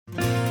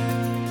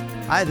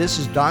Hi, this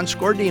is Don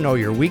Scordino,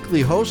 your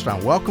weekly host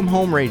on Welcome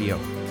Home Radio.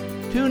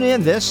 Tune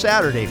in this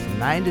Saturday from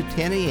 9 to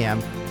 10 a.m.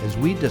 as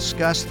we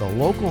discuss the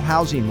local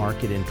housing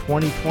market in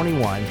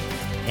 2021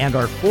 and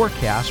our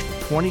forecast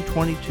for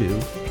 2022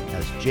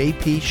 as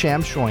J.P.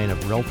 Shamshoin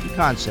of Realty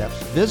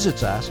Concepts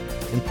visits us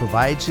and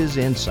provides his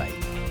insight.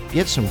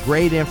 Get some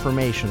great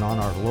information on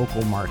our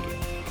local market.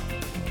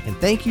 And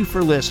thank you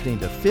for listening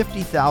to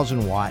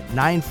 50,000 watt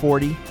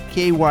 940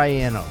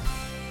 KYNO.